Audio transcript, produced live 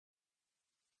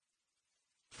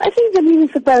I think the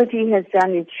municipality has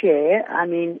done its share. I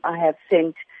mean, I have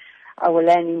sent our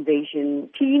land invasion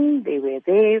team. They were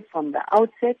there from the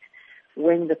outset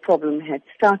when the problem had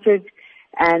started.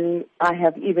 And I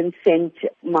have even sent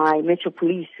my Metro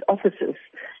Police officers.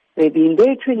 They've been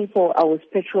there 24 hours.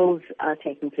 Patrols are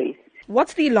taking place.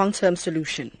 What's the long-term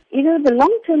solution? The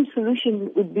long-term solution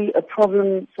would be a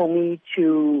problem for me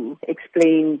to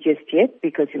explain just yet,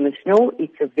 because you must know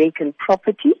it's a vacant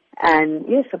property. And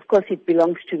yes, of course, it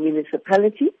belongs to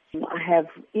municipality. I have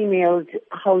emailed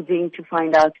housing to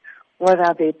find out what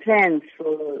are their plans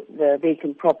for the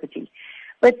vacant property.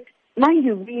 But mind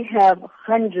you, we have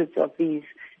hundreds of these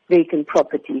vacant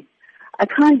properties. I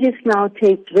can't just now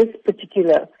take this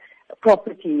particular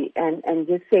property and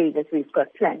just say that we've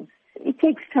got plans. It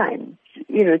takes time,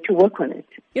 to work on it.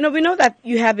 We know that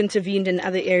you have intervened in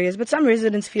other areas, but some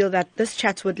residents feel that this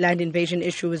Chatsworth land invasion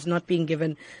issue is not being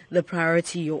given the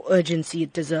priority or urgency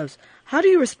it deserves. How do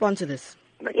you respond to this?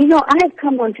 I have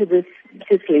come onto this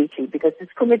just lately because this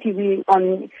committee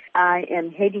I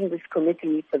am heading this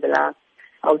committee for the last,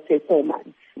 I would say, 4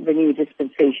 months. The new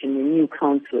dispensation, the new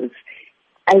councillors.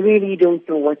 I really don't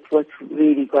know what's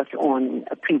really got on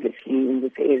previously in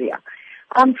this area.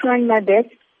 I'm trying my best.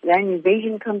 Land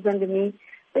invasion comes under me,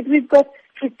 but we've got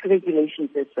strict regulations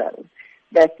as well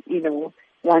that,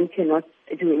 one cannot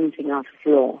do anything out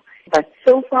of law. But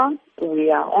so far, we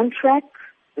are on track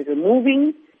with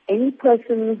removing any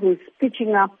person who's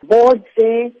pitching up boards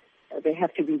there. They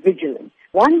have to be vigilant.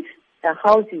 Once a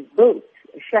house is built,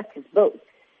 a shack is built,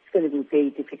 it's going to be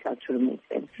very difficult to remove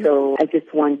them. So I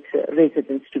just want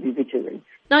residents to be vigilant.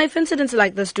 Now, if incidents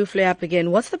like this do flare up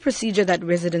again, what's the procedure that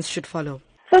residents should follow?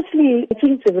 Firstly, I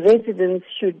think the residents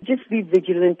should just be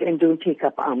vigilant and don't take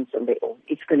up arms on their own.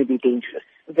 It's going to be dangerous.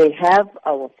 They have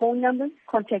our phone numbers,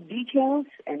 contact details,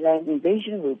 and land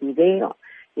invasion will be there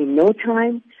in no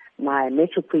time. My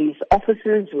Metro Police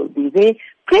officers will be there.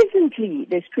 Presently,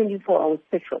 there's 24 hours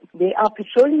patrol. They are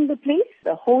patrolling the place.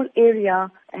 The whole area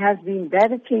has been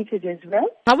barricaded as well.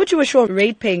 How would you assure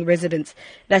rate-paying residents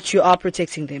that you are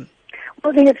protecting them?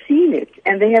 Well, they have seen it,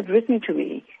 and they have written to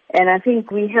me. And I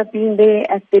think we have been there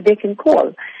at the beck and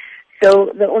call.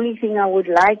 So the only thing I would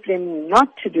like them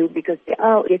not to do, because they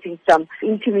are getting some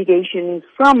intimidation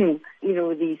from,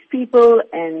 these people,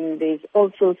 and there's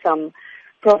also some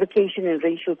provocation and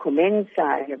racial comments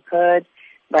I have heard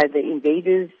by the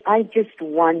invaders. I just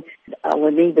want our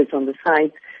neighbors on the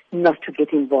side not to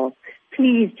get involved.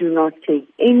 Please do not take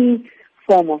any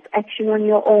form of action on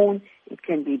your own. It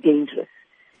can be dangerous.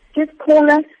 Just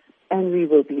call us and we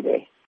will be there.